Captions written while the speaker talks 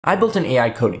I built an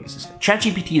AI coding assistant.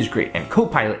 ChatGPT is great and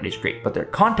Copilot is great, but their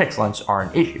context lengths are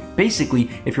an issue. Basically,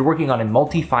 if you're working on a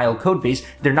multi-file code base,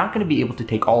 they're not going to be able to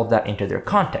take all of that into their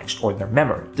context or their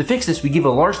memory. To fix this, we give a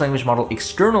large language model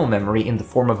external memory in the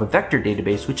form of a vector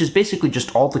database, which is basically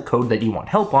just all the code that you want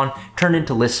help on turned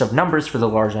into lists of numbers for the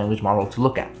large language model to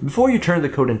look at. Before you turn the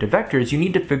code into vectors, you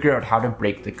need to figure out how to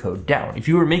break the code down. If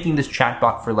you were making this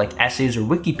chatbot for like essays or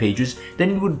wiki pages,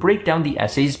 then you would break down the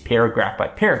essays paragraph by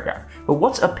paragraph. But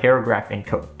what's a paragraph in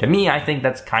code? To me, I think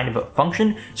that's kind of a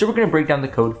function, so we're going to break down the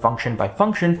code function by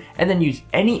function and then use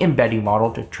any embedding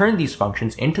model to turn these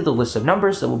functions into the list of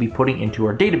numbers that we'll be putting into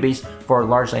our database for our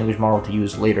large language model to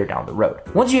use later down the road.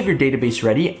 Once you have your database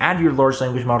ready, add your large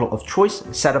language model of choice,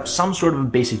 set up some sort of a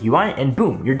basic UI, and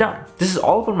boom, you're done. This is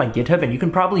all up on my GitHub, and you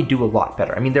can probably do a lot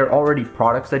better. I mean, there are already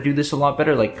products that do this a lot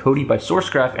better, like Cody by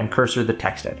Sourcegraph and Cursor the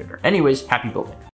text editor. Anyways, happy building.